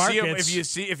you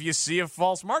markets. see a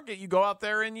false market, you go out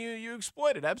there and you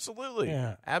exploit it. Absolutely,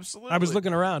 yeah, absolutely. I was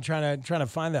looking around trying to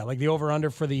find that, like the over under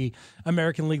for the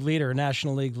American League leader,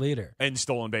 National League leader, and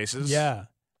stolen bases. Yeah,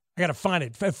 I got to find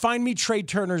it. Find me Trey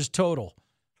Turner's total.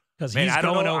 Because he's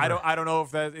going over. I don't know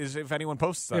if anyone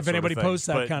posts that. If anybody posts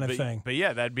that kind of thing. But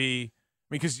yeah, that'd be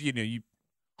because you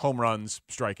home runs,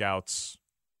 strikeouts,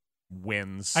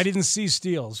 wins. I didn't see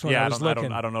steals when I was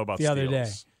looking. I don't know about the steals, other day.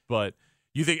 But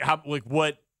you think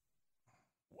what?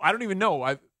 I don't even know.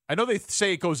 I know they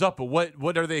say it goes up, but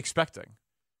what are they expecting?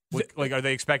 Are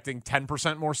they expecting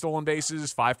 10% more stolen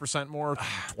bases, 5% more,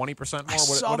 20% more? I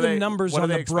saw the numbers on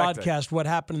the broadcast. What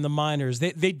happened in the minors?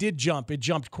 They did jump. It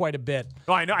jumped quite a bit.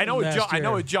 Oh, I know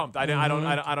it jumped. I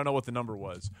don't know what the number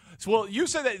was. So, well, you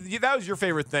said that was your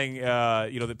favorite thing.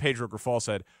 That Pedro Grifol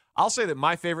said. I'll say that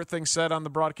my favorite thing said on the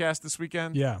broadcast this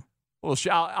weekend. Yeah. Well,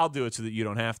 I'll do it so that you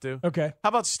don't have to. Okay. How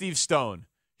about Steve Stone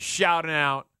shouting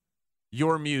out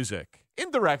your music?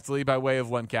 Indirectly by way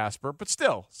of Len Casper, but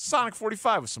still, Sonic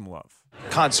 45 with some love.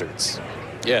 Concerts.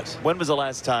 Yes. When was the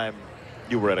last time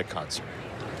you were at a concert?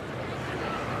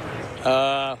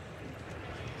 The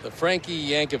Frankie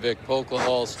Yankovic Polka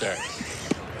All-Stars.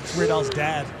 It's Weird Al's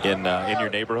dad. In your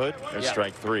neighborhood? There's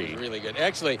strike 3. Really good.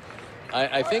 Actually,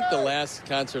 I think the last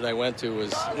concert I went to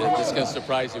was, this is going to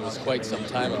surprise you, was quite some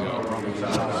time ago.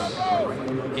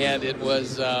 And it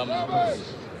was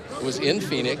in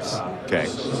Phoenix. Okay.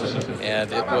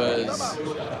 And it was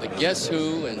the Guess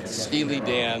Who and Steely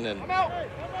Dan and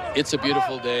It's a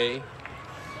Beautiful Day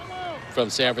from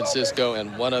San Francisco,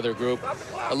 and one other group,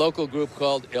 a local group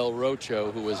called El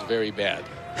Rocho, who was very bad.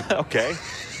 Okay.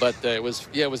 But it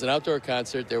was an outdoor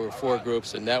concert. There were 4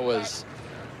 groups, and that was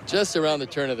just around the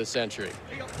turn of the century.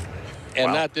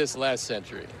 And not this last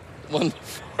century, one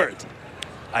before it.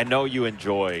 I know you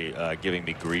enjoy giving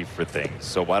me grief for things,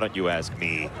 so why don't you ask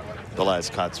me the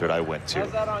last concert I went to?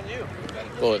 How's that on you?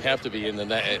 Well, it'd have to be in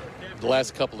the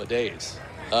last couple of days.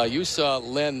 You saw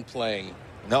Len playing.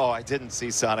 No, I didn't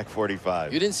see Sonic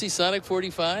 45. You didn't see Sonic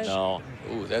 45? No.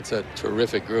 Ooh, that's a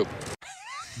terrific group.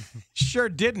 Sure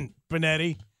didn't,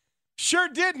 Benetti. Sure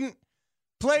didn't.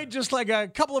 Played just like a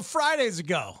couple of Fridays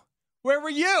ago. Where were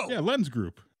you? Yeah, Len's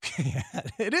group. Yeah,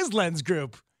 it is Len's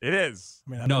group. It is.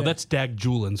 No, that's Dag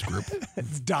Julin's group.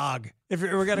 It's Dog. If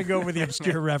we're going to go with the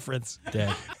obscure reference.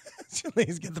 Dag.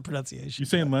 Please get the pronunciation. You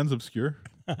saying Len's obscure?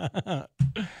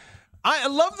 I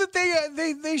love that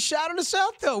they shouted us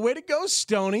out, though. Way to go,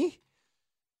 Stoney.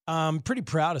 I'm pretty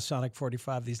proud of Sonic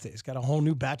 45 these days. Got a whole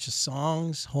new batch of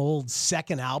songs, whole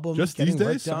second album. Just these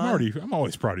days? I'm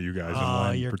always proud of you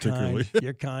guys. You're particularly. Kind.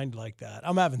 You're kind like that.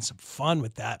 I'm having some fun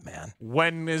with that, man.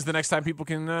 When is the next time people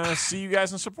can see you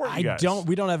guys and support you guys?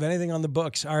 We don't have anything on the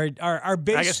books. Our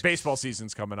bass. I guess baseball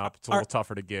season's coming up. It's a little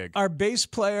tougher to gig. Our bass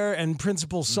player and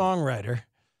principal songwriter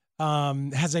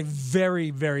has a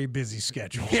very, very busy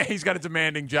schedule. Yeah, he's got a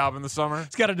demanding job in the summer.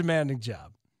 He's got a demanding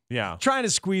job. Yeah. Trying to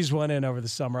squeeze one in over the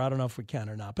summer. I don't know if we can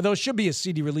or not. But there should be a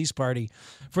CD release party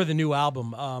for the new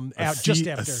album just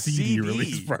after. A CD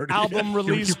release party. Album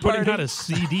release You're party. putting out a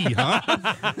CD, huh?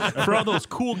 For all those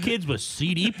cool kids with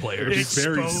CD players. It's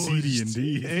very seedy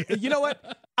indeed. You know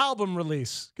what? Album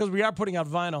release. Because we are putting out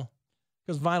vinyl.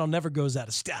 because vinyl never goes out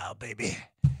of style, baby.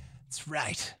 That's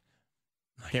right.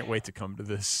 Can't wait to come to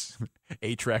this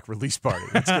 8-track release party.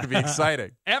 It's going to be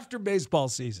exciting. After baseball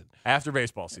season. After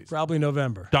baseball season. Probably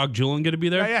November. Dog Julian going to be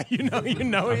there? Yeah, you know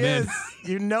he is.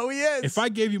 You know he is. If I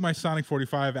gave you my Sonic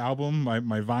 45 album, my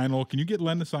vinyl, can you get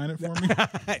Len to sign it for me?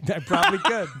 I probably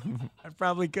could. I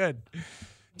probably could. Do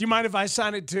you mind if I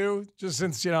sign it too? Just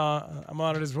since, I'm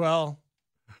on it as well.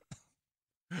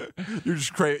 You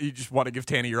just want to give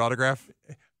Tanny your autograph?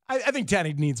 I think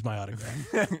Tanny needs my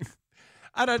autograph.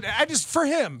 I just for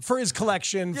him, for his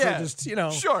collection, for just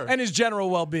sure, and his general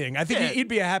well-being. I think he'd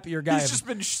be a happier guy. He's just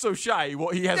been so shy.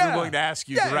 He hasn't been willing to ask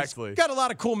you directly. He's got a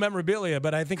lot of cool memorabilia,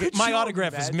 but I think my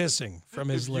autograph is missing from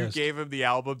his list. You gave him the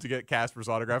album to get Casper's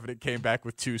autograph, and it came back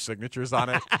with 2 signatures on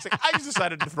it. It's like, I just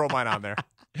decided to throw mine on there.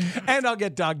 And I'll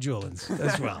get Dog Julian's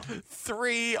as well.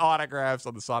 3 autographs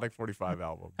on the Sonic 45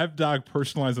 album. Have Dog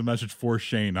personalize a message for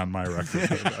Shane on my record.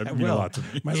 That mean a lot to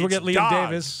me. Might as well get Liam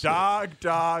Davis. Dog.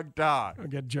 I'll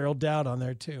get Gerald Dowd on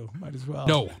there too. Might as well.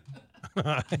 No.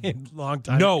 Long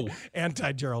time. No.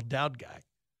 Anti-Gerald Dowd guy.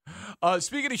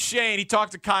 Speaking of Shane, he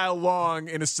talked to Kyle Long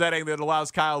in a setting that allows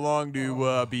Kyle Long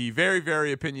to be very,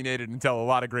 very opinionated and tell a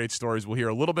lot of great stories. We'll hear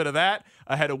a little bit of that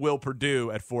ahead of Will Purdue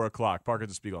at 4 o'clock. Parker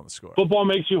to Spiegel on the Score. Football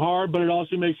makes you hard, but it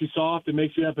also makes you soft. It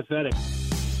makes you empathetic.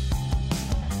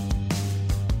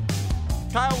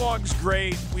 Kyle Long's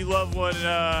great. We love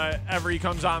whenever he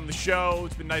comes on the show.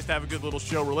 It's been nice to have a good little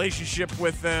show relationship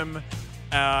with him.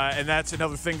 And that's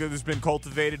another thing that has been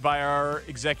cultivated by our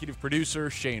executive producer,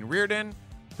 Shane Reardon,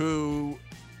 who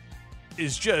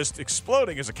is just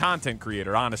exploding as a content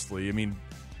creator, honestly. I mean,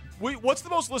 what's the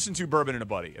most listened to Bourbon and a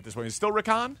Buddy at this point? Is it still Rick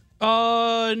Hahn?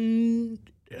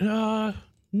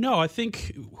 No, I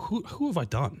think, who have I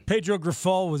done? Pedro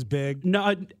Grifol was big.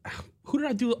 No, who did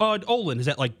I do? Olin is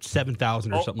at like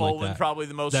 7,000 or something like that. Olin probably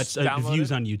the most That's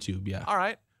views on YouTube, yeah. All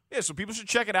right. Yeah, so people should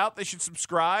check it out. They should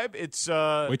subscribe. It's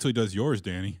Wait till he does yours,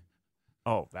 Danny.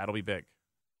 Oh, that'll be big.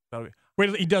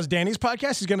 Wait, he does Danny's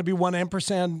podcast? He's going to be 1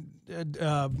 ampersand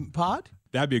pod?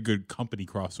 That'd be a good company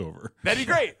crossover. That'd be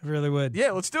great. Really would.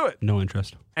 Yeah, let's do it. No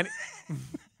interest.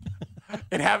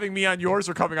 And having me on yours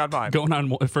or coming on mine? Going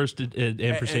on first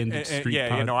ampersand street yeah,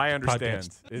 pod, I understand.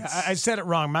 I said it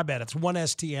wrong. My bad. It's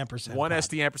 1ST ampersand.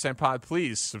 1ST ampersand pod.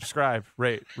 Please subscribe,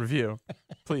 rate, review.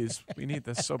 Please. We need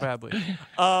this so badly.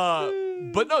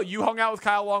 But no, you hung out with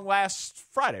Kyle Long last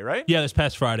Friday, right? Yeah, this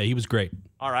past Friday. He was great.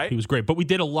 All right. He was great. But we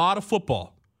did a lot of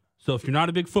football. So if you're not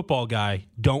a big football guy,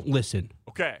 don't listen.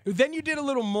 Okay. Then you did a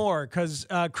little more because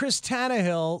Chris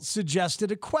Tannehill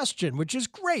suggested a question, which is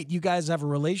great. You guys have a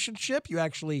relationship. You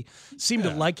actually seem to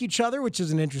like each other, which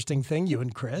is an interesting thing, you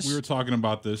and Chris. We were talking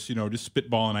about this, just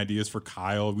spitballing ideas for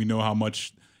Kyle. We know how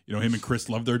much him and Chris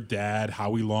love their dad,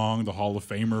 Howie Long, the Hall of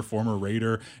Famer, former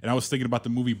Raider. And I was thinking about the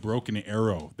movie Broken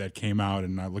Arrow that came out,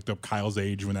 and I looked up Kyle's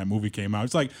age when that movie came out.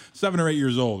 It's like 7 or 8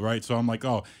 years old, right? So I'm like,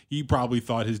 oh, he probably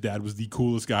thought his dad was the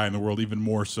coolest guy in the world, even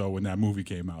more so when that movie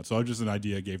came out. So just an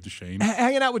idea I gave to Shane.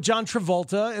 Hanging out with John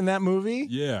Travolta in that movie?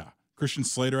 Yeah. Christian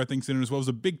Slater, I think, is in it as well. It was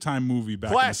a big-time movie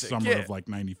back Classic, in the summer of like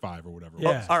 95 or whatever.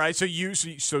 Yeah. All right,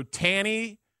 so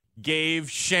Tanny gave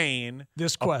Shane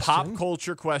this a pop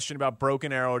culture question about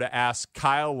Broken Arrow to ask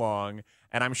Kyle Long,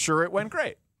 and I'm sure it went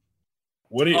great.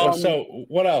 What do you? So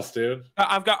what else, dude?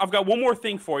 I've got one more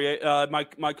thing for you.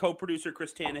 My co-producer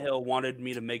Chris Tannehill wanted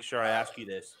me to make sure I ask you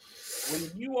this.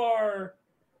 When you're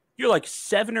like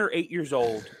 7 or 8 years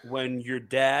old, when your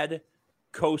dad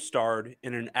co-starred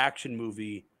in an action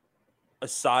movie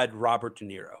aside Robert De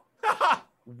Niro.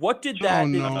 What did that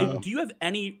do you have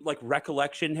any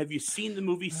recollection? Have you seen the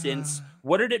movie since?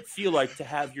 What did it feel like to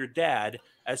have your dad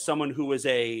as someone who was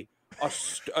a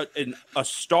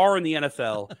star in the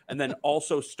NFL and then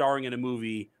also starring in a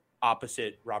movie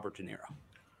opposite Robert De Niro?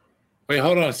 Wait,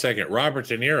 hold on a second. Robert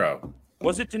De Niro.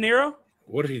 Was it De Niro?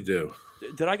 What did he do?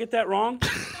 Did I get that wrong?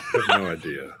 I have no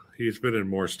idea. He's been in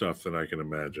more stuff than I can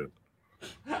imagine.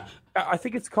 I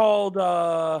think it's called maybe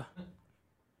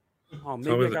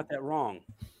I got that wrong.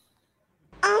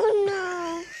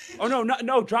 Oh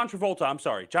no, John Travolta. I'm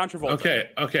sorry, John Travolta.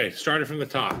 Okay. Starting from the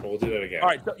top. We'll do that again. All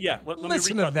right, let me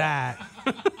listen to that.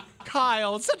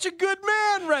 Kyle, such a good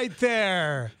man right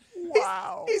there.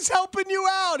 Wow. He's helping you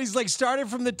out. He's like starting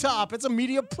from the top. It's a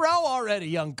media pro already,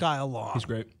 young Kyle Long. He's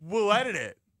great. We'll edit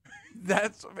it.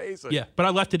 That's amazing. Yeah, but I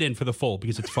left it in for the full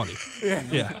because it's funny.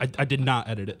 Yeah, I did not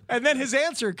edit it. And then his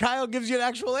answer, Kyle gives you an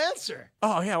actual answer.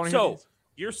 Oh, yeah. I want to hear this.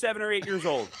 You're 7 or 8 years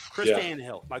old. Chris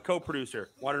Tannehill, my co-producer,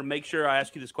 wanted to make sure I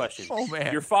ask you this question. Oh,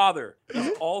 man. Your father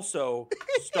is also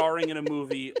starring in a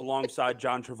movie alongside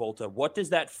John Travolta. What does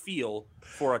that feel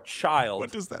for a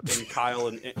child in Kyle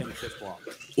and Chris Long?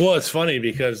 Well, it's funny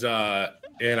because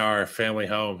in our family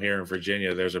home here in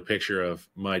Virginia, there's a picture of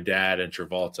my dad and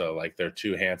Travolta, like they're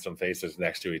two handsome faces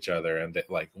next to each other, and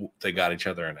they got each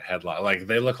other in a headlock. Like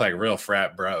they look like real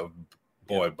frat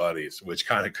boy buddies, which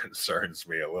kind of concerns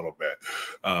me a little bit.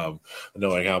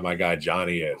 Knowing how my guy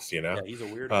Johnny is, you know, yeah, he's a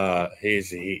weirdo.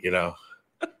 He's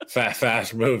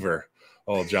fast mover,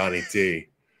 old Johnny T.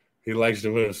 He likes to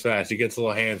move fast. He gets a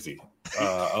little handsy,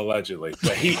 allegedly.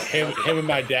 But him and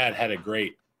my dad had a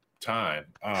great time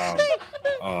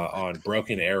on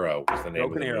Broken Arrow was the name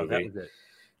of the movie. That was it.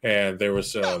 And there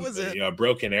was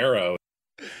Broken Arrow.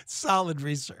 Solid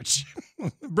research.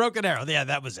 Broken Arrow. Yeah,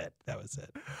 that was it.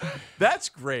 That's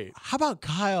great. How about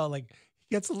Kyle? Like,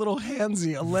 he gets a little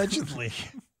handsy, allegedly.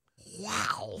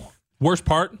 Wow. Worst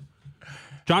part,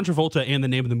 John Travolta and the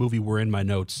name of the movie were in my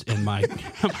notes, and my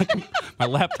my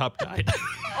laptop died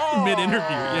mid-interview.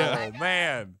 Yeah. Oh,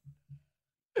 man.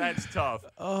 That's tough.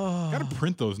 Got to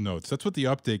print those notes. That's what the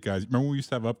update guys. Remember we used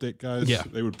to have update guys? Yeah.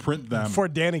 They would print them. Before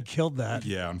Danny killed that.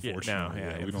 Yeah,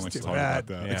 unfortunately. We don't like to too talk bad.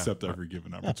 about that, Yeah. except every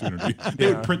given opportunity.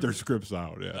 They would print their scripts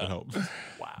out. Yeah, it helps.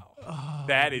 Wow.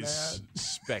 That is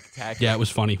spectacular. Yeah, it was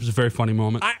funny. It was a very funny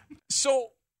moment.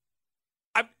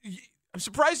 I'm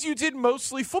surprised you did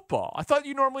mostly football. I thought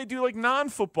you normally do like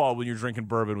non-football when you're drinking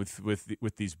bourbon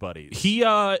with these buddies.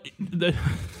 The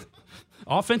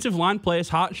offensive line play is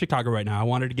hot in Chicago right now. I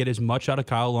wanted to get as much out of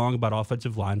Kyle Long about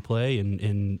offensive line play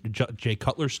and Jay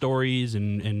Cutler stories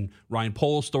and Ryan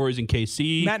Poles stories in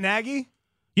KC. Matt Nagy?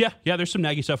 Yeah, there's some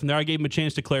Nagy stuff in there. I gave him a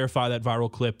chance to clarify that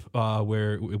viral clip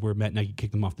where Matt Nagy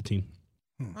kicked him off the team.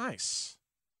 Nice.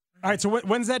 All right, so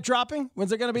when's that dropping?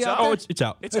 When's it going to be It's out out. there? Oh, it's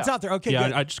out. It's out there. Okay, yeah,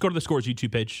 good. I just go to the Scores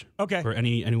YouTube page. Okay. Or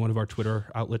any one of our Twitter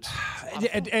outlets.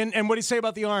 And what do you say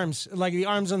about the arms? Like the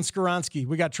arms on Skoronski.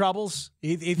 We got troubles?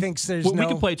 He thinks there's We no...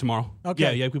 can play it tomorrow.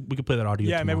 Okay. Yeah, we can play that audio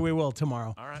tomorrow. maybe we will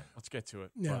tomorrow. All right, let's get to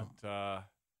it. Yeah. But,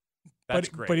 that's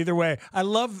great. But either way, I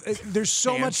love... There's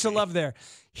so much to love there.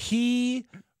 He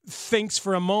thinks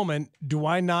for a moment, do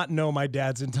I not know my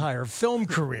dad's entire film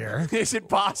career? Is it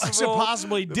possible? Is it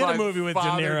possible he did a movie with De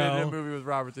Niro? Did a movie with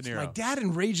Robert De Niro. My dad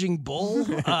in Raging Bull?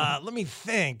 Let me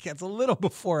think. It's a little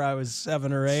before I was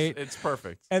 7 or 8. It's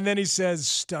perfect. And then he says,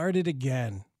 start it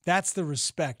again. That's the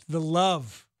respect, the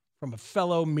love from a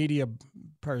fellow media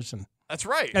person. That's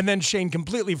right. And then Shane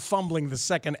completely fumbling the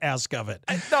second ask of it.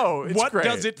 No, it's what great.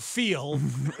 does it feel?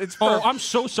 It's Oh, I'm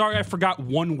so sorry. I forgot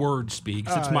one word, Speaks.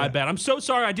 It's my yeah. bad. I'm so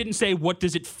sorry. I didn't say what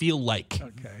does it feel like.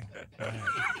 Okay.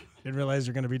 Didn't realize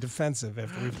you're going to be defensive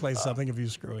after we play something of you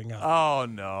screwing up. Oh,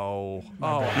 no.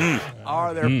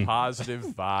 Are there positive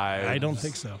vibes? I don't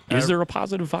think so. Is there a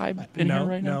positive vibe in here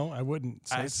right now? No, I wouldn't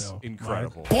say That's so.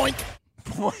 incredible. Boink!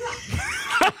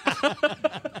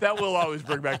 That will always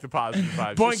bring back the positive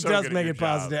vibes. You're Boink so does good at make your it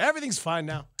job. positive. Everything's fine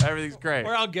now. Everything's great.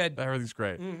 We're all good. Everything's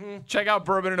great. Mm-hmm. Check out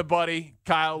Bourbon and a Buddy,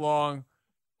 Kyle Long,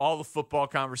 all the football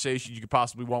conversations you could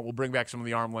possibly want. We'll bring back some of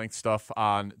the arm length stuff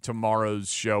on tomorrow's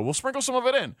show. We'll sprinkle some of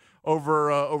it in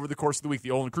over the course of the week.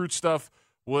 The Olin Crute stuff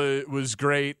was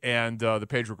great, and the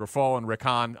Pedro Grifol and Rick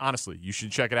Hahn. Honestly, you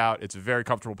should check it out. It's a very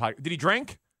comfortable podcast. Did he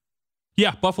drink?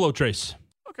 Yeah, Buffalo Trace.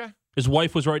 Okay. His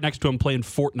wife was right next to him playing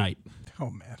Fortnite. Oh,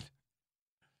 man.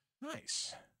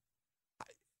 Nice.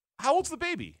 How old's the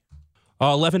baby?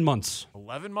 11 months.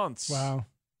 11 months. Wow.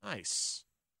 Nice.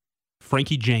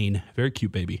 Frankie Jane. Very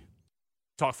cute baby.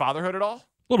 Talk fatherhood at all? A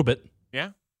little bit.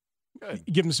 Yeah? Good.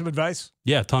 You give him some advice?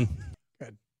 Yeah, a ton.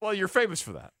 Well, you're famous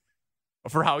for that.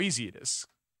 For how easy it is.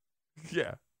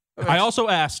 Yeah. I also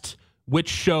asked which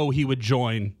show he would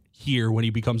join here when he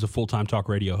becomes a full-time talk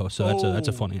radio host. So that's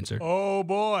a fun answer. Oh,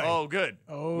 boy. Oh, good.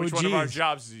 Oh, Which one of our geez.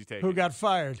 jobs is he taking? Who got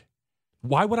fired?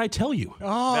 Why would I tell you?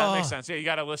 Oh. That makes sense. Yeah, you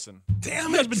got to listen.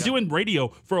 Damn, he's been doing radio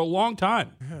for a long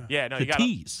time. Yeah, no, The you got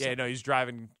tease. Yeah, no, he's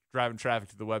driving traffic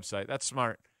to the website. That's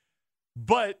smart.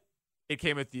 But it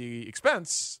came at the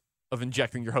expense of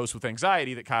injecting your host with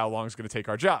anxiety that Kyle Long is going to take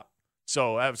our job.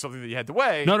 So that was something that you had to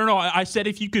weigh. No. I said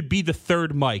if you could be the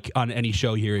third mic on any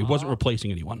show here, he wasn't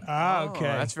replacing anyone. Ah, okay.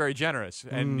 That's very generous.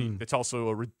 And it's also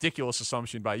a ridiculous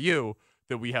assumption by you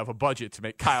that we have a budget to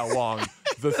make Kyle Long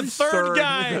the third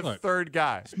guy. The third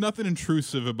guy. There's nothing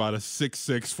intrusive about a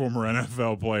 6'6" former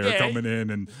NFL player coming in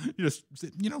and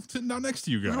sitting down next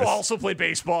to you guys. Who also played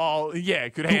baseball. Yeah,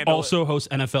 could Who handle also hosts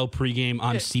NFL pregame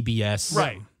on CBS.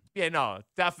 Right. Yeah, no,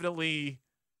 definitely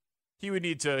he would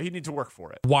need to work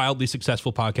for it. Wildly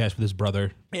successful podcast with his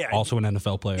brother, also an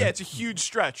NFL player. Yeah, it's a huge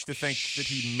stretch to think that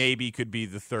he maybe could be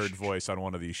the third voice on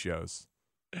one of these shows.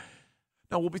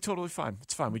 No, we'll be totally fine.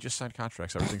 It's fine. We just signed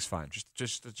contracts. Everything's fine.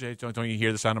 Just Jay, don't you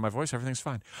hear the sound of my voice? Everything's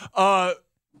fine.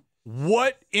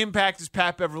 What impact is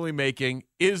Pat Beverly making?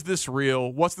 Is this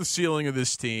real? What's the ceiling of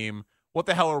this team? what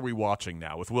the hell are we watching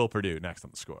now with Will Perdue next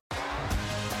on The Score.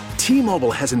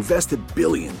 T-Mobile has invested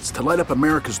billions to light up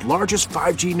America's largest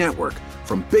 5G network,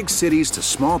 from big cities to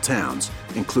small towns,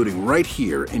 including right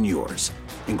here in yours.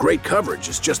 And great coverage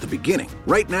is just the beginning.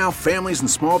 Right now, families and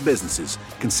small businesses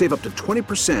can save up to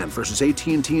 20% versus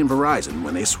AT&T and Verizon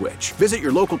when they switch. Visit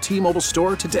your local T-Mobile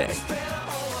store today.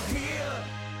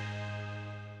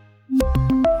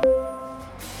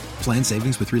 Plan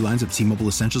savings with 3 lines of T-Mobile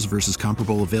Essentials versus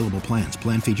comparable available plans.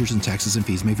 Plan features and taxes and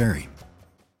fees may vary.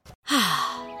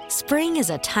 Spring is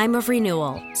a time of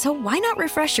renewal, so why not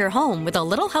refresh your home with a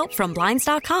little help from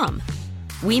Blinds.com?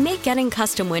 We make getting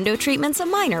custom window treatments a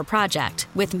minor project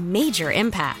with major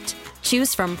impact.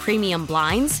 Choose from premium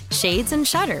blinds, shades, and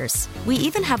shutters. We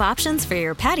even have options for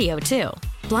your patio, too.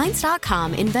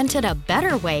 Blinds.com invented a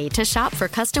better way to shop for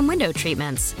custom window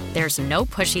treatments. There's no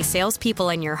pushy salespeople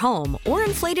in your home or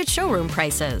inflated showroom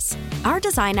prices. Our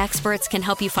design experts can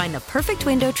help you find the perfect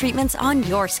window treatments on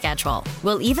your schedule.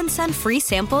 We'll even send free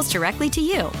samples directly to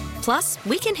you. Plus,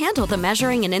 we can handle the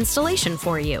measuring and installation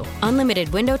for you. Unlimited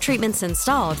window treatments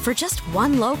installed for just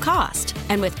one low cost.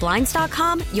 And with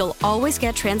Blinds.com, you'll always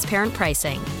get transparent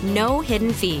pricing. No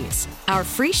hidden fees. Our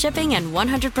free shipping and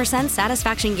 100%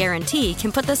 satisfaction guarantee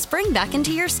can put the spring back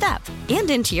into your step and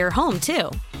into your home,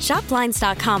 too. Shop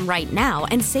Blinds.com right now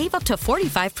and save up to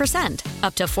 45%.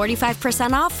 Up to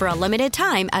 45% off for a limited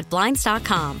time at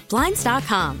Blinds.com.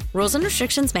 Blinds.com. Rules and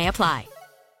restrictions may apply.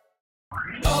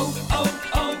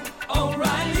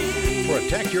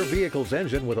 Protect your vehicle's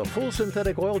engine with a full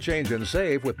synthetic oil change and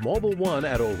save with Mobil 1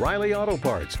 at O'Reilly Auto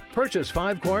Parts. Purchase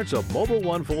 5 quarts of Mobil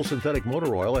 1 full synthetic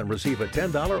motor oil and receive a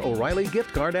 $10 O'Reilly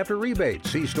gift card after rebate.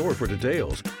 See store for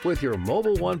details. With your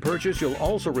Mobil 1 purchase, you'll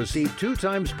also receive 2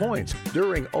 times points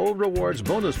during O Rewards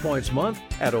Bonus Points Month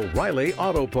at O'Reilly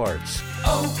Auto Parts.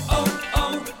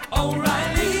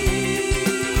 O'Reilly.